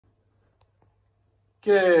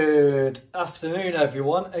Good afternoon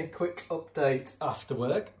everyone, a quick update after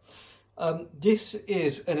work. This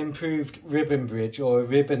is an improved ribbon bridge or a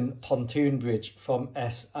ribbon pontoon bridge from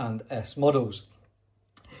S&S Models.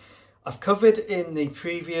 I've covered in the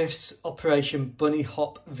previous Operation Bunny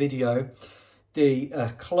Hop video the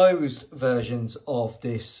closed versions of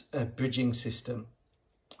this bridging system,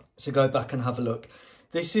 so go back and have a look.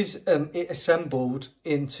 This is it assembled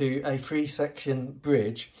into a 3-section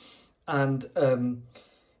bridge, and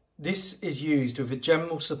this is used with a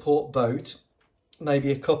general support boat,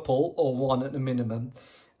 maybe a couple or one at the minimum,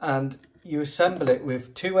 and you assemble it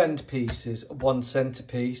with 2 end pieces, 1 centre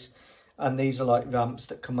piece, and these are like ramps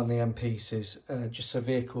that come on the end pieces just so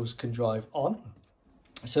vehicles can drive on.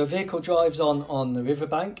 So a vehicle drives on the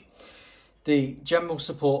riverbank. The general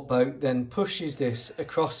support boat then pushes this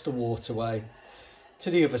across the waterway to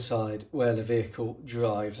the other side where the vehicle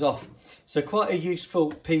drives off. So quite a useful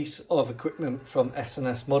piece of equipment from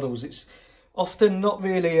S&S Models. It's often not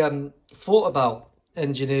really thought about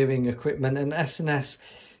engineering equipment, and S&S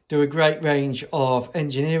do a great range of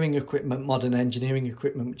engineering equipment, modern engineering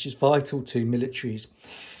equipment, which is vital to militaries.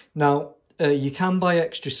 Now, you can buy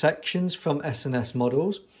extra sections from S&S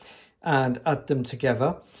Models and add them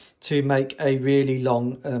together to make a really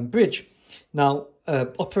long bridge. Now,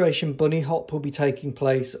 Operation Bunny Hop will be taking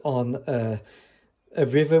place on a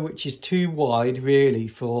river which is too wide really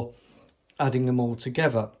for adding them all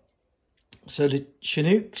together. So the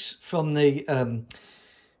Chinooks from the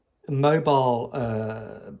mobile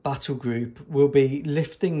battle group will be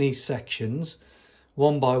lifting these sections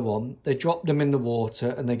one by one. They drop them in the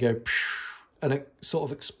water and they go and it sort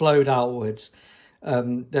of explode outwards.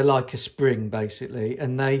 They're like a spring basically,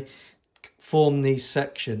 and they form these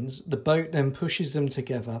sections. The boat then pushes them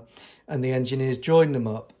together and the engineers join them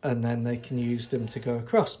up, and then they can use them to go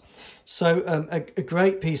across. So a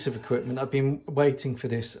great piece of equipment. I've been waiting for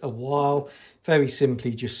this a while. Very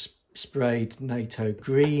simply just sprayed NATO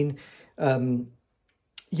green.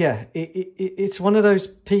 Yeah, it's one of those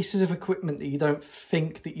pieces of equipment that you don't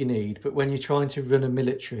think that you need, but when you're trying to run a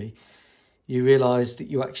military, you realise that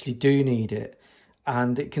you actually do need it.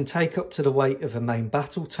 And it can take up to the weight of a main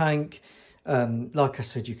battle tank. Like I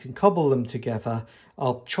said, you can cobble them together.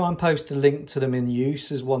 I'll try and post a link to them in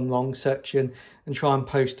use as one long section, and try and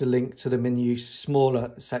post a link to them in use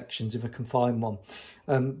smaller sections if I can find one.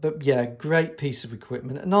 But yeah, great piece of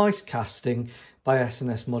equipment. A nice casting by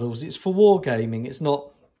S&S Models. It's for wargaming. It's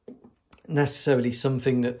not necessarily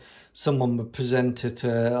something that someone would present at,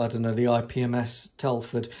 I don't know, the IPMS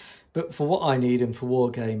Telford. But for what I need and for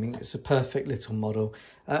wargaming, it's a perfect little model.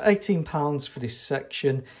 £18 for this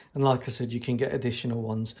section. And like I said, you can get additional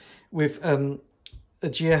ones. With a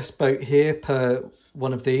GS boat here per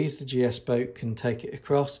one of these, the GS boat can take it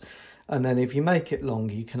across. And then if you make it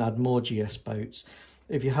longer, you can add more GS boats.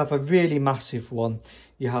 If you have a really massive one,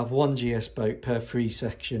 you have 1 GS boat per 3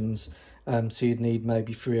 sections. So you'd need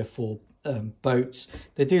maybe 3 or 4 boats.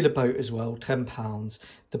 They do the boat as well, £10.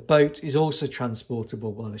 The boat is also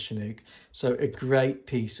transportable by the Chinook, so a great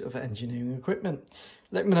piece of engineering equipment.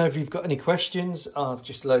 Let me know if you've got any questions. I've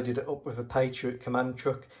just loaded it up with a Patriot command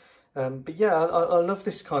truck, but yeah, I love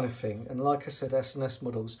this kind of thing, and like I said, S&S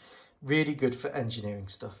Models really good for engineering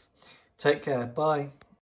stuff. Take care, bye.